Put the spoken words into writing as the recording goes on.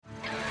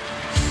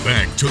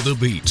Back to the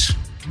beat.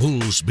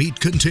 Bulls Beat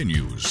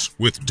continues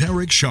with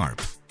Derek Sharp.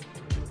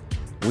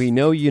 We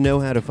know you know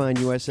how to find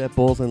USF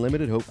Bulls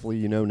Unlimited. Hopefully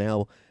you know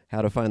now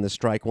how to find the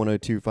Strike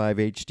 1025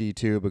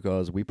 HD2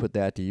 because we put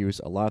that to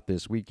use a lot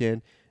this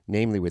weekend,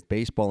 namely with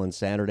baseball on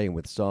Saturday and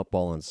with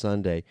softball on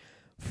Sunday.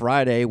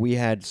 Friday, we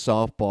had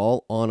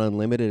softball on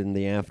Unlimited in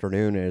the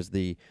afternoon as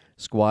the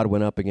squad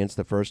went up against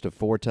the first of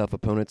four tough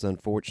opponents.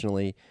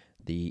 Unfortunately,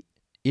 the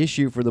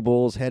issue for the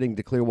Bulls heading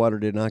to Clearwater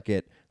did not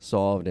get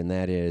solved, and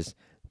that is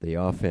the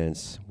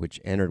offense,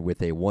 which entered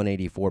with a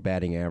 184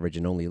 batting average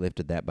and only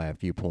lifted that by a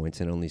few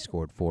points and only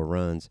scored 4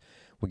 runs.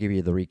 We'll give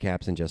you the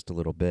recaps in just a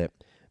little bit.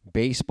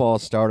 Baseball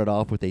started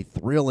off with a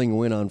thrilling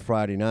win on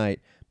Friday night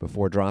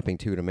before dropping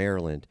 2 to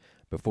Maryland.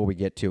 Before we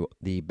get to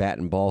the bat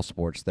and ball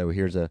sports, though,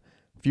 here's a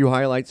few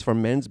highlights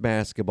from men's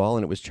basketball,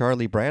 and it was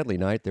Charlie Bradley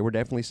night. There were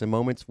definitely some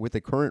moments with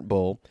the current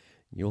Bull.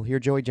 You'll hear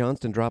Joey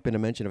Johnston drop in a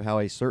mention of how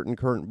a certain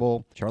current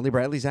Bull Charlie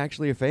Bradley's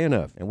actually a fan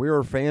of. And we were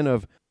a fan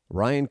of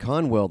Ryan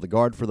Conwell, the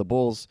guard for the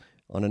Bulls,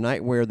 on a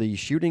night where the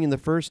shooting in the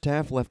first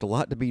half left a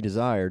lot to be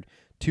desired.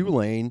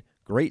 Tulane,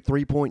 great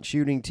three-point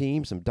shooting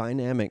team, some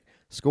dynamic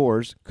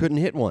scores, couldn't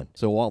hit one.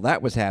 So while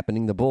that was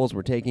happening, the Bulls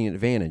were taking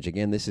advantage.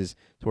 Again, this is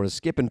sort of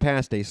skipping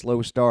past a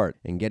slow start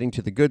and getting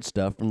to the good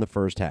stuff from the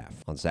first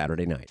half on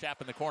Saturday night. Chap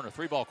in the corner,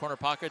 3-ball corner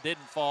pocket,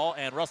 didn't fall,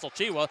 and Russell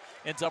Chiwa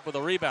ends up with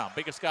a rebound.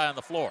 Biggest guy on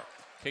the floor.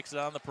 Kicks it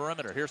on the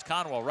perimeter. Here's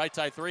Conwell, right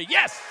side three.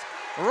 Yes!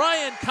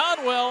 Ryan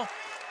Conwell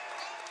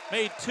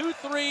made 2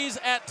 threes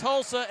at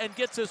Tulsa and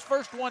gets his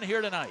first one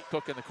here tonight.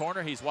 Cook in the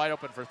corner. He's wide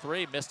open for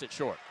 3. Missed it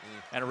short.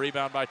 And a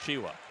rebound by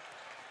Chiwa.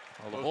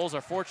 Well, the Bulls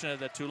are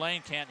fortunate that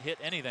Tulane can't hit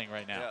anything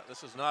right now. Yeah,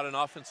 this is not an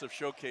offensive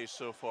showcase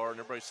so far, and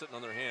everybody's sitting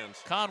on their hands.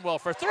 Conwell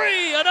for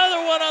 3.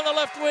 Another one on the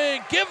left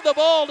wing. Give the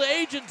ball to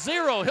Agent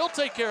Zero. He'll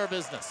take care of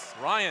business.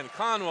 Ryan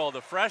Conwell,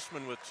 the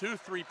freshman with 2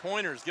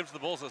 3-pointers, gives the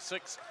Bulls a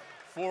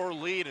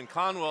 6-4 lead. And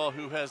Conwell,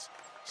 who has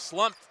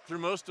slumped through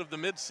most of the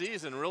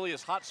midseason, really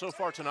is hot so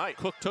far tonight.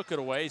 Cook took it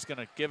away. He's going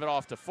to give it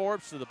off to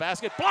Forbes to the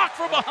basket. Blocked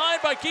from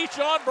behind by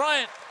Keyshawn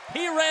Bryant.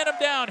 He ran him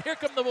down. Here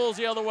come the Bulls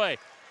the other way.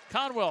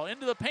 Conwell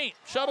into the paint.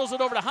 Shuttles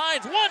it over to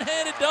Hines.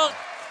 One-handed dunk.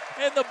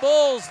 And the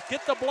Bulls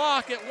get the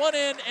block at one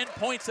end and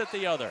points at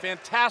the other.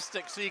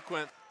 Fantastic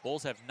sequence.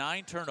 Bulls have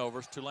 9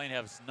 turnovers. Tulane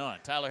has none.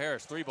 Tyler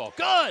Harris, 3-ball.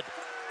 Good!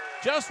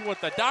 Just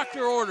what the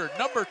doctor ordered.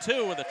 Number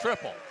 2 with a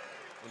triple.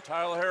 When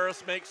Tyler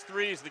Harris makes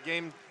threes, the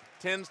game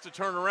tends to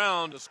turn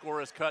around. The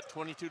score is cut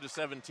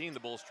 22-17, the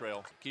Bulls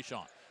trail.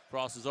 Keyshawn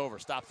crosses over,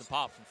 stops and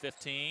pops from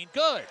 15.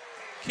 Good.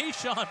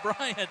 Keyshawn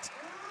Bryant,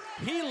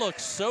 he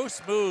looks so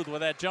smooth with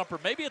that jumper.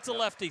 Maybe it's a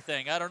lefty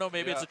thing. I don't know.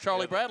 Maybe it's a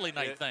Charlie Bradley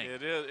night thing.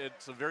 It is.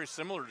 It's very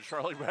similar to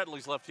Charlie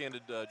Bradley's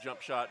left-handed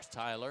jump shot.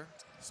 Tyler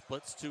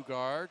splits 2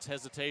 guards,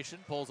 hesitation,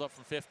 pulls up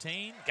from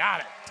 15. Got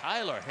it.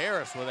 Tyler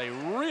Harris with a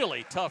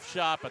really tough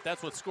shot, but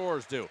that's what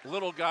scorers do.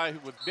 Little guy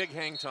with big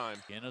hang time.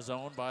 In a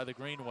zone by the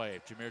Green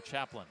Wave. Jameer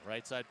Chaplin,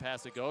 right side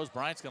pass it goes.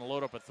 Bryant's going to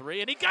load up a 3,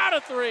 and he got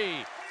a 3.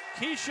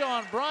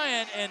 Keyshawn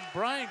Bryant, and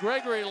Brian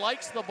Gregory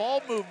likes the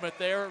ball movement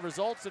there. It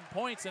results in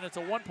points, and it's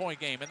a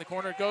 1-point game. In the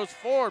corner goes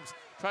Forbes,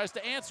 tries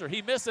to answer.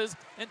 He misses,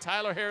 and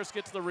Tyler Harris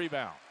gets the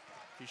rebound.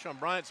 Keyshawn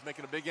Bryant's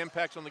making a big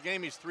impact on the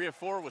game. He's 3 of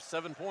 4 with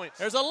 7 points.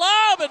 There's a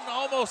lob, and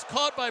almost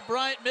caught by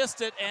Bryant,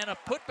 missed it, and a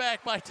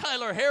putback by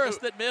Tyler Harris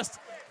that missed,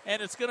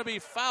 and it's going to be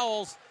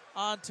fouls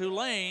on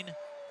Tulane.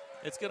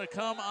 It's going to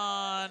come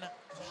on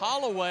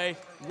Holloway.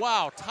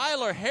 Wow,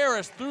 Tyler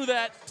Harris threw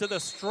that to the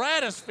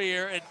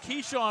stratosphere, and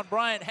Keyshawn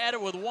Bryant had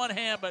it with one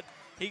hand, but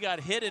he got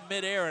hit in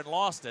midair and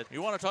lost it.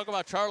 You want to talk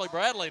about Charlie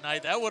Bradley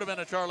night? That would have been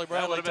a Charlie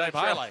Bradley type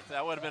highlight.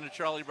 That would have been a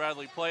Charlie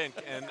Bradley play,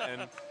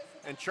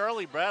 and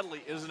Charlie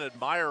Bradley is an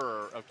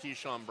admirer of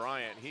Keyshawn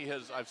Bryant.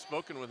 I've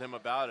spoken with him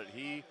about it.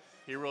 He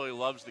really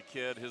loves the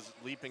kid, his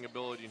leaping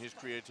ability and his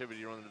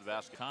creativity running to the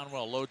basket.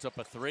 Conwell loads up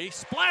a 3.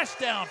 Splash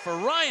down for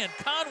Ryan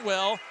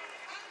Conwell.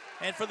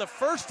 And for the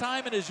first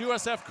time in his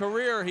USF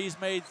career, he's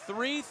made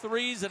 3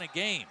 threes in a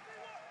game.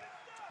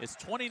 It's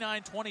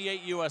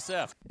 29-28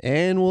 USF.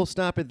 And we'll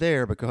stop it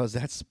there because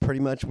that's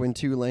pretty much when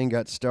Tulane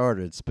got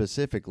started,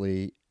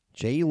 specifically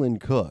Jalen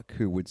Cook,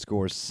 who would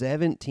score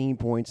 17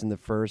 points in the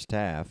first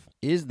half,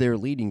 is their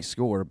leading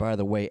scorer, by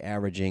the way,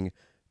 averaging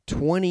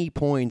 20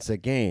 points a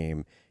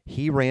game.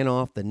 He ran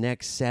off the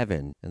next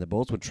 7, and the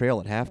Bulls would trail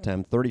at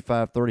halftime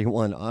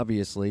 35-31,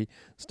 obviously,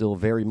 still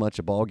very much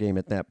a ball game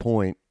at that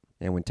point.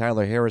 And when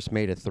Tyler Harris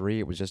made a 3,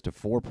 it was just a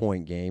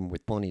 4-point game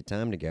with plenty of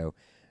time to go.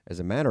 As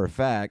a matter of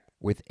fact,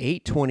 with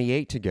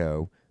 8:28 to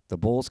go, the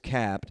Bulls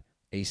capped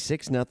a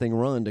 6-0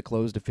 run to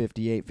close to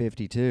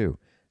 58-52.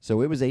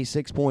 So it was a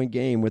 6-point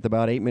game with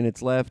about 8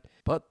 minutes left,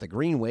 but the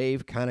Green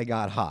Wave kind of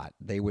got hot.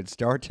 They would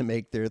start to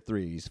make their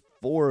threes,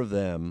 4 of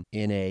them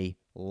in a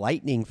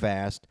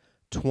lightning-fast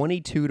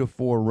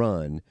 22-4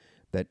 run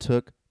that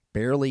took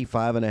barely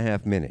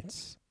 5.5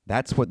 minutes.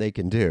 That's what they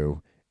can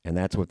do. And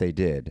that's what they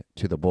did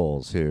to the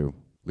Bulls, who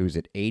lose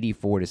it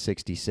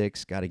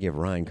 84-66. Got to give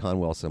Ryan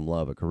Conwell some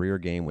love. A career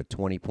game with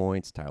 20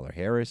 points. Tyler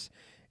Harris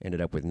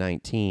ended up with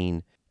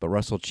 19. But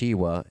Russell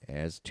Chiwa,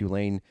 as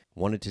Tulane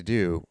wanted to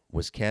do,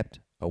 was kept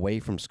away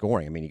from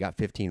scoring. I mean, he got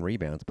 15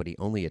 rebounds, but he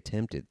only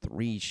attempted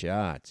 3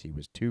 shots. He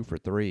was 2 for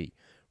 3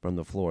 from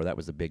the floor. That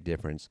was the big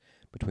difference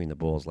between the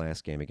Bulls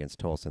last game against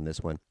Tulsa and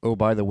this one. Oh,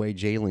 by the way,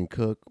 Jalen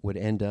Cook would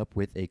end up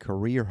with a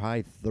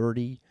career-high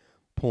 30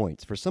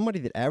 points. For somebody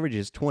that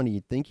averages 20,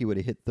 you'd think he would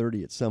have hit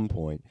 30 at some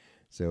point.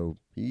 So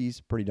he's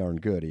pretty darn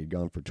good. He had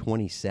gone for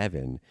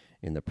 27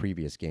 in the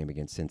previous game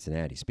against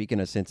Cincinnati. Speaking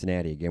of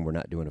Cincinnati, again, we're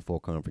not doing a full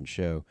conference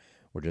show.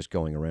 We're just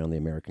going around the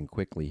American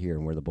quickly here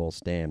and where the Bulls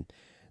stand.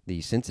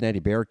 The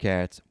Cincinnati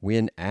Bearcats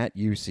win at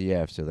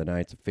UCF, so the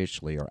Knights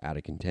officially are out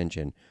of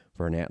contention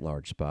for an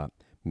at-large spot.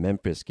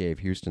 Memphis gave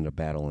Houston a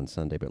battle on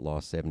Sunday but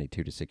lost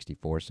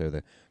 72-64, so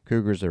the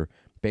Cougars are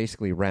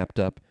basically wrapped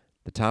up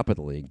the top of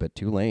the league, but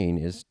Tulane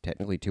is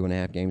technically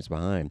 2.5 games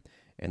behind.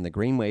 And the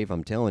Green Wave,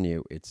 I'm telling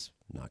you, it's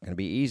not going to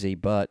be easy,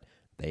 but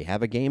they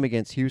have a game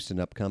against Houston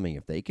upcoming.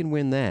 If they can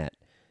win that,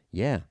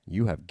 yeah,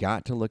 you have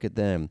got to look at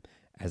them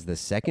as the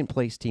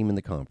second-place team in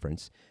the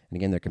conference. And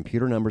again, their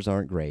computer numbers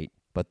aren't great,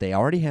 but they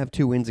already have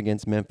 2 wins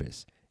against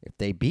Memphis. If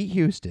they beat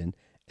Houston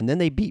and then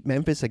they beat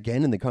Memphis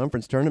again in the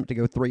conference tournament to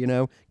go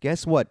 3-0,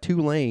 guess what?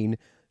 Tulane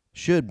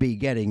should be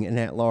getting an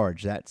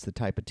at-large. That's the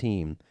type of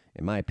team,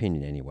 in my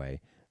opinion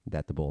anyway,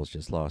 that the Bulls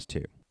just lost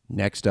to.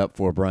 Next up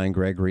for Brian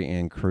Gregory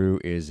and crew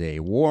is a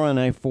War on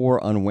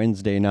I-4 on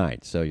Wednesday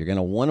night. So you're going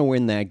to want to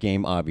win that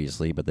game,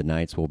 obviously, but the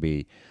Knights will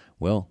be,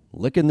 well,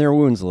 licking their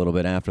wounds a little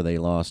bit after they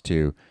lost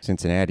to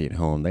Cincinnati at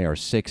home. They are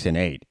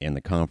 6-8 in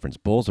the conference.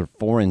 Bulls are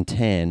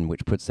 4-10,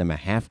 which puts them a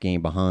half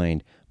game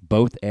behind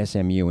both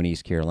SMU and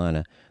East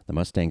Carolina. The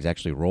Mustangs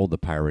actually rolled the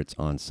Pirates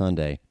on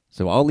Sunday.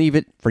 So I'll leave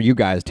it for you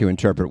guys to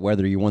interpret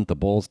whether you want the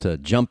Bulls to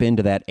jump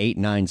into that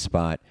 8-9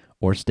 spot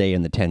or stay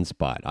in the 10th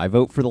spot. I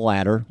vote for the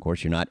latter. Of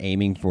course, you're not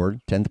aiming for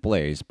 10th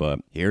place, but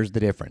here's the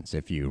difference.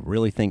 If you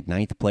really think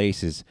 9th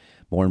place is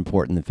more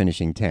important than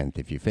finishing 10th,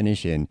 if you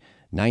finish in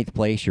 9th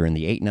place, you're in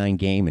the 8-9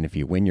 game, and if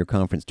you win your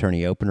conference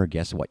tourney opener,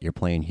 guess what? You're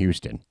playing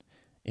Houston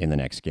in the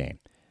next game.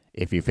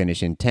 If you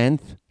finish in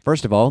 10th,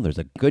 first of all, there's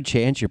a good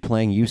chance you're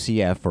playing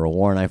UCF for a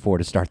War on I-4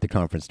 to start the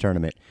conference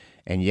tournament.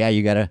 And yeah,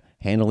 you got to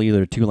handle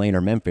either Tulane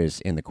or Memphis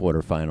in the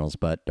quarterfinals,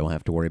 but don't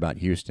have to worry about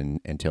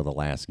Houston until the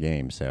last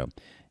game. So,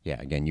 yeah,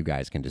 again, you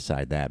guys can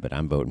decide that, but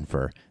I'm voting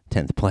for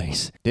 10th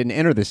place. Didn't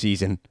enter the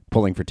season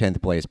pulling for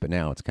 10th place, but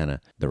now it's kind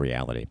of the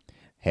reality.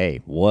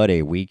 Hey, what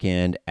a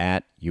weekend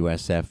at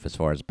USF as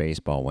far as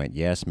baseball went.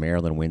 Yes,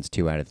 Maryland wins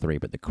 2 out of 3,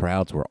 but the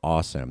crowds were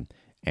awesome.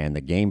 And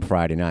the game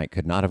Friday night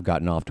could not have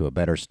gotten off to a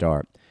better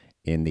start.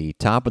 In the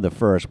top of the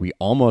first, we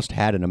almost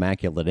had an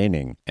immaculate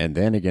inning. And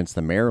then against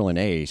the Maryland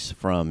Ace,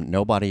 from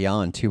nobody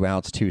on, 2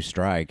 outs, 2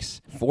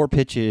 strikes, 4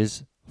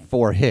 pitches,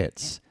 4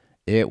 hits.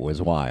 It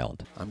was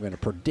wild. I'm going to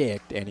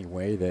predict,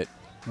 anyway, that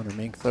Hunter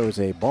Mink throws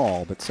a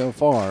ball, but so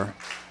far,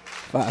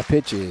 5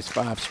 pitches,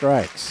 5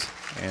 strikes.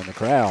 And the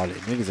crowd,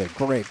 and it is a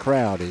great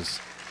crowd, is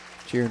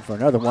cheering for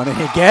another one, and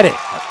he get it.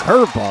 A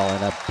curveball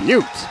and a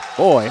beaut.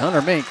 Boy,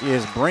 Hunter Mink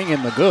is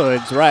bringing the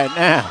goods right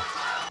now.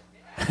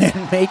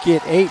 And make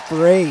it 8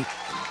 for 8.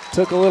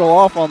 Took a little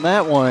off on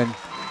that one.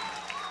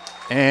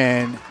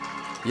 And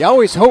you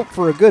always hope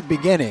for a good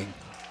beginning.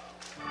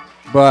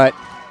 But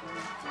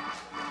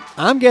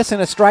I'm guessing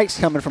a strike's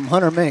coming from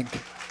Hunter Mink.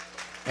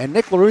 And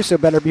Nick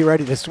LaRusso better be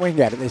ready to swing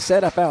at it. They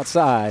set up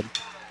outside.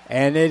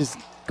 And it is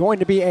going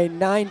to be a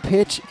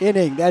 9-pitch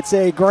inning. That's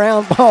a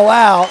ground ball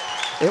out.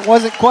 It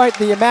wasn't quite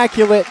the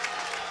immaculate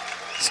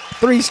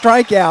 3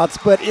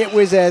 strikeouts, but it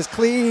was as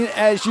clean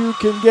as you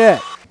can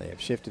get. They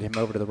have shifted him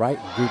over to the right.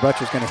 Drew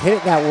Butcher's going to hit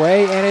it that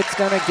way, and it's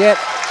going to get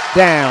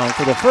down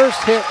for the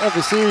first hit of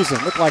the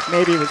season. Looked like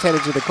maybe it was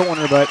headed to the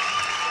corner, but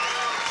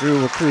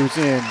Drew will cruise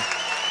in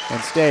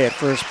and stay at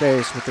first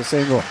base with the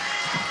single.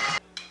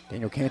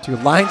 Daniel Cantu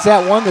lines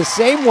that one the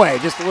same way,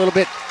 just a little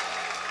bit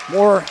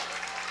more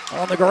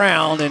on the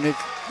ground, and it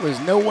was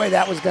no way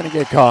that was going to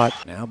get caught.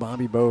 Now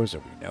Bobby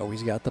Bozer, we know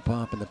he's got the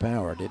pop and the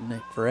power, didn't he,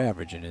 for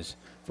average in his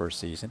first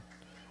season.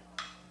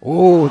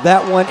 Oh,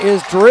 that one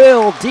is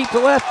drilled deep to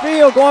left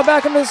field, going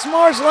back into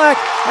Smarslak,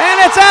 and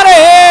it's out of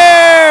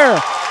here!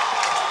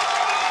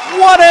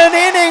 What an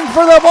inning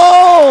for the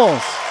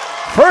Bulls!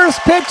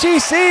 First pitch he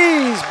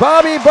sees,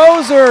 Bobby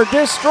Bozer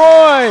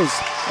destroys,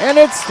 and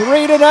it's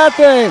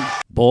 3-0.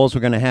 Bulls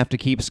were going to have to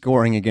keep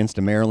scoring against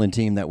a Maryland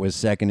team that was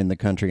second in the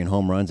country in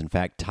home runs. In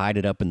fact, tied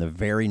it up in the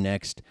very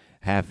next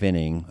half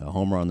inning, a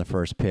homer on the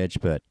first pitch.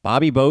 But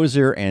Bobby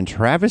Bozer and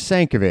Travis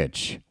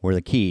Sankovic were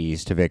the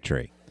keys to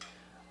victory.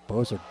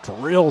 Bozer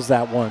drills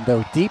that one,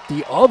 though, deep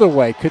the other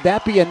way. Could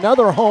that be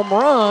another home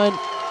run?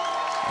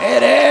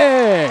 It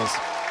is.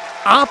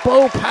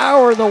 Oppo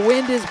power, the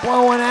wind is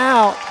blowing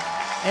out,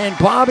 and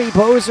Bobby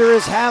Bozer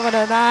is having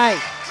a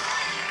night.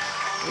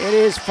 It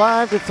is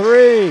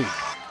 5-3.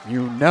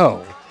 You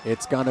know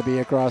it's going to be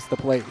across the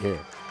plate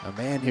here. A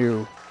man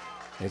who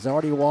has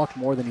already walked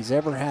more than he's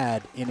ever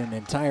had in an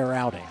entire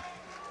outing.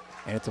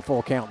 And it's a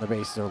full count and the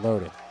bases are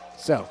loaded.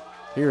 So,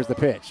 here's the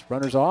pitch.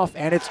 Runner's off,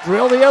 and it's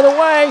drilled the other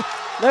way.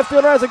 Left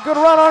fielder has a good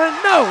run on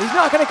it. No, he's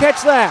not going to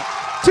catch that.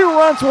 2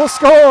 runs will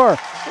score.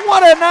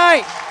 What a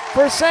night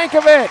for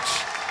Sankovic.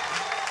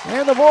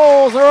 And the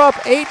Bulls are up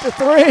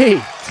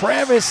 8-3.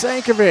 Travis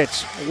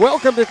Sankovic,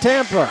 welcome to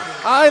Tampa.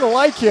 I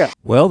like you.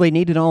 Well, they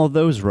needed all of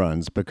those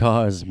runs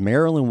because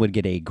Maryland would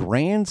get a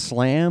grand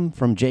slam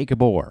from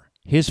Jacob Orr,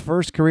 his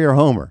first career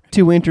homer.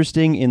 Too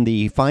interesting, in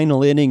the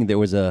final inning, there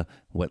was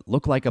what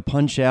looked like a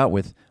punch-out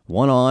with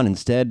one on,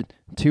 instead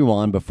 2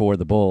 on before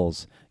the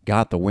Bulls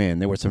got the win.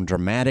 There were some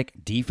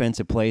dramatic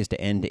defensive plays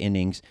to end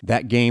innings.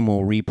 That game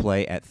will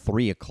replay at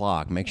 3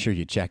 o'clock. Make sure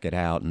you check it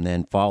out, and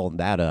then follow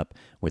that up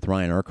with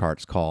Ryan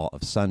Urquhart's call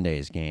of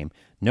Sunday's game.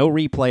 No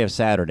replay of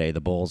Saturday. The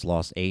Bulls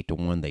lost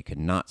 8-1. They could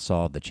not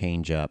solve the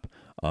changeup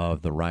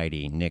of the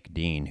righty Nick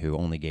Dean, who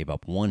only gave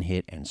up 1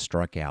 hit and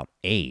struck out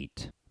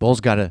 8. Bulls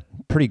got a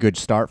pretty good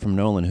start from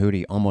Nolan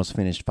Hootie, almost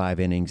finished 5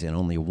 innings, and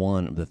only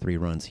 1 of the 3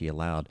 runs he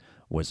allowed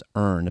was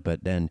earned,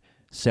 but then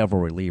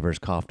several relievers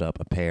coughed up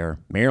a pair.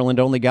 Maryland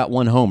only got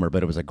 1 homer,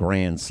 but it was a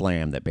grand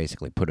slam that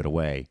basically put it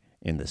away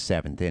in the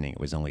 7th inning. It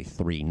was only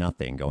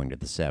 3-0 going to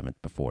the 7th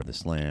before the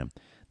slam.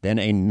 Then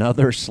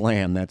another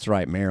slam. That's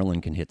right,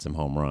 Maryland can hit some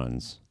home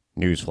runs.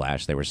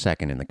 Newsflash, they were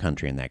second in the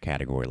country in that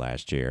category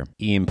last year.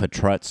 Ian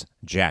Patrutz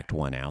jacked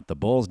one out. The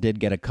Bulls did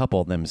get a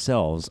couple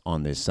themselves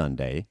on this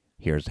Sunday.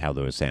 Here's how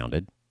those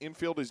sounded.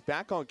 Infield is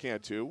back on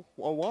Cantu,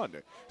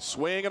 0-1.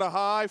 Swing and a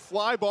high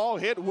fly ball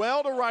hit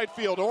well to right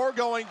field. Orr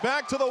going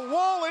back to the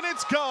wall, and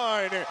it's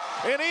gone.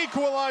 An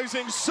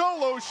equalizing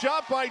solo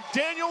shot by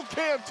Daniel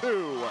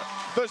Cantu.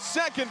 The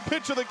second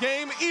pitch of the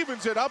game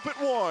evens it up at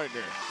 1.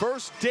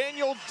 First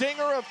Daniel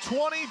Dinger of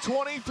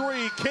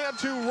 2023.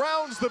 Cantu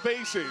rounds the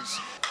bases.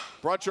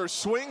 Brutcher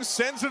swings,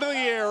 sends it in the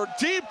air,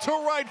 deep to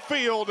right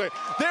field.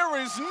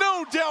 There is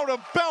no doubt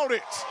about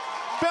it.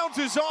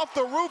 Bounces off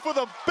the roof of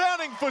the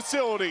batting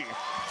facility.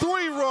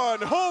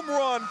 3-run home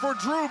run for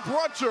Drew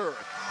Brutcher,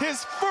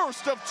 his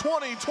first of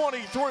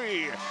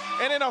 2023.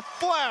 And in a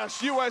flash,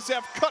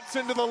 USF cuts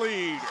into the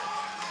lead.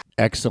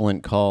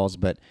 Excellent calls,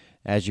 but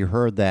as you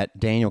heard that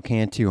Daniel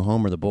Cantu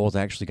homer, the Bulls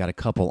actually got a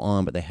couple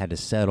on, but they had to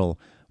settle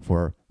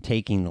for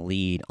taking the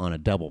lead on a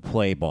double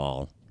play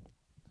ball.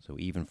 So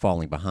even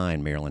falling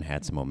behind, Maryland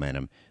had some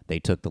momentum. They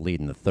took the lead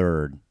in the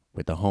 3rd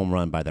with the home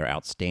run by their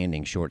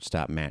outstanding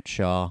shortstop, Matt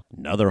Shaw.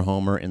 Another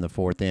homer in the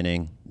 4th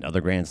inning,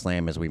 another grand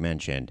slam, as we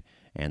mentioned,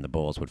 and the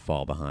Bulls would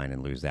fall behind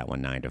and lose that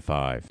one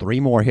 9-5. 3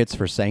 more hits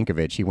for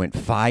Sankovic. He went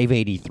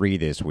 .583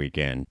 this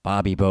weekend.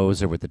 Bobby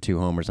Bozer with the 2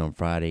 homers on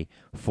Friday,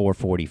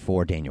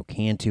 .444. Daniel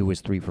Cantu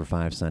was 3 for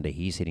 5 Sunday.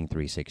 He's hitting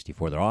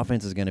 .364. Their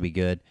offense is going to be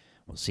good.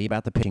 We'll see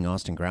about the pitching.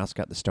 Austin Grouse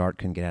got the start,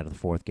 couldn't get out of the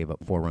 4th, gave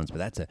up 4 runs, but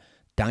that's a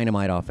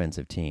dynamite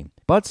offensive team.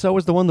 But so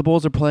is the one the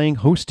Bulls are playing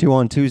host to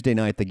on Tuesday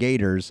night. The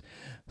Gators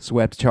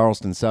swept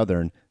Charleston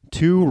Southern.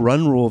 2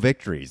 run rule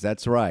victories.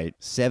 That's right,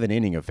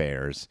 7-inning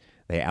affairs.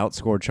 They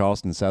outscored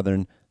Charleston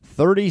Southern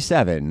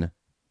 37-5.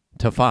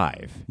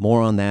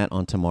 More on that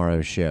on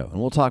tomorrow's show.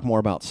 And we'll talk more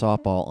about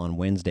softball on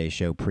Wednesday's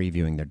show,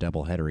 previewing their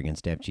doubleheader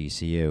against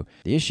FGCU.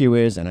 The issue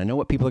is, and I know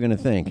what people are going to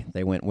think,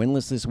 they went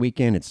winless this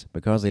weekend. It's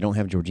because they don't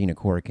have Georgina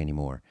Corrick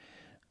anymore.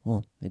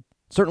 Well, it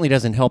certainly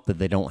doesn't help that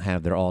they don't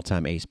have their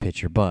all-time ace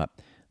pitcher, but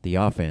the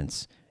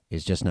offense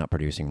is just not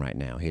producing right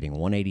now, hitting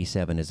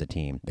 .187 as a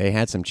team. They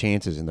had some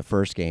chances in the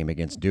first game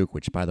against Duke,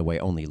 which, by the way,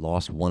 only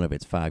lost 1 of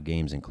its 5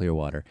 games in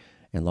Clearwater,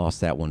 and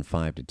lost that one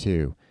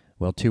 5-2.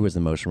 Well, 2 was the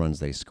most runs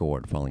they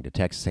scored, falling to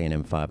Texas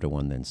A&M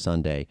 5-1. Then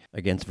Sunday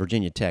against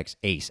Virginia Tech's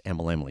ace,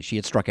 Emma Lemley. She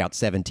had struck out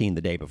 17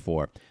 the day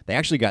before. They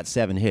actually got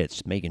 7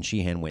 hits. Megan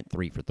Sheehan went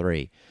 3 for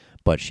 3,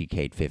 but she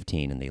K'd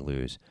 15, and they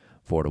lose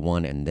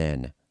 4-1, and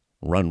then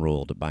run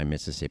ruled by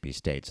Mississippi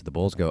State. So the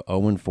Bulls go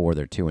 0-4.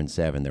 They're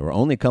 2-7. There were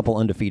only a couple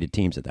undefeated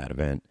teams at that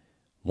event.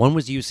 One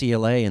was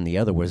UCLA, and the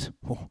other was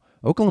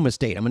Oklahoma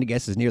State. I'm going to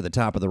guess is near the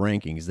top of the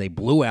rankings. They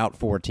blew out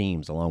 4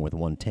 teams along with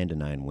one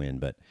 10-9 win.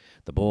 But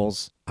the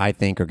Bulls, I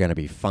think, are going to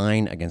be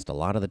fine against a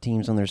lot of the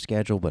teams on their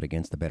schedule, but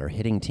against the better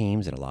hitting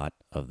teams, and a lot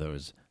of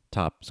those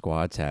top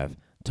squads have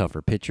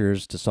tougher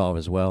pitchers to solve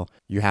as well.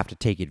 You have to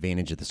take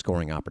advantage of the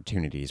scoring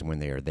opportunities when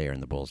they are there,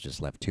 and the Bulls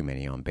just left too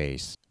many on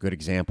base. Good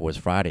example was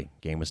Friday.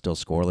 Game was still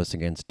scoreless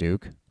against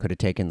Duke. Could have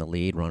taken the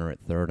lead, runner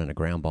at 3rd, and a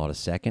ground ball to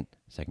 2nd.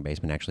 Second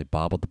baseman actually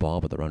bobbled the ball,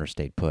 but the runner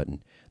stayed put,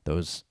 and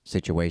those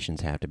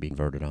situations have to be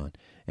converted on.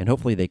 And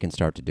hopefully they can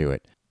start to do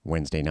it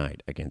Wednesday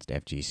night against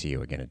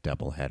FGCU, again a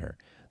doubleheader.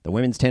 The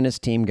women's tennis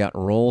team got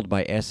rolled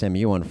by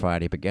SMU on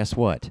Friday, but guess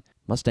what?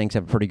 Mustangs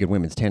have a pretty good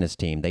women's tennis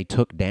team. They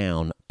took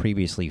down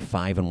previously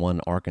 5-1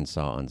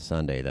 Arkansas on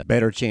Sunday. The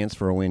better chance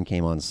for a win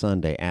came on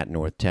Sunday at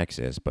North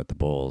Texas, but the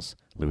Bulls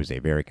lose a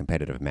very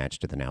competitive match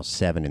to the now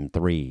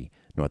 7-3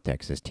 North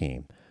Texas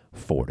team,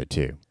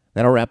 4-2.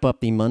 That'll wrap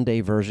up the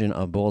Monday version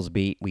of Bulls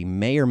Beat. We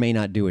may or may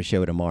not do a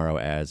show tomorrow,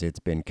 as it's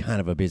been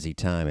kind of a busy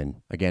time,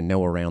 and again,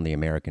 no Around the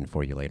American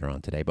for you later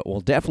on today, but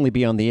we'll definitely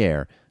be on the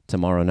air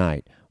tomorrow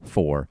night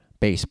for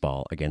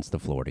baseball against the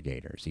Florida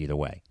Gators. Either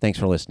way, thanks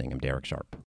for listening. I'm Derek Sharp.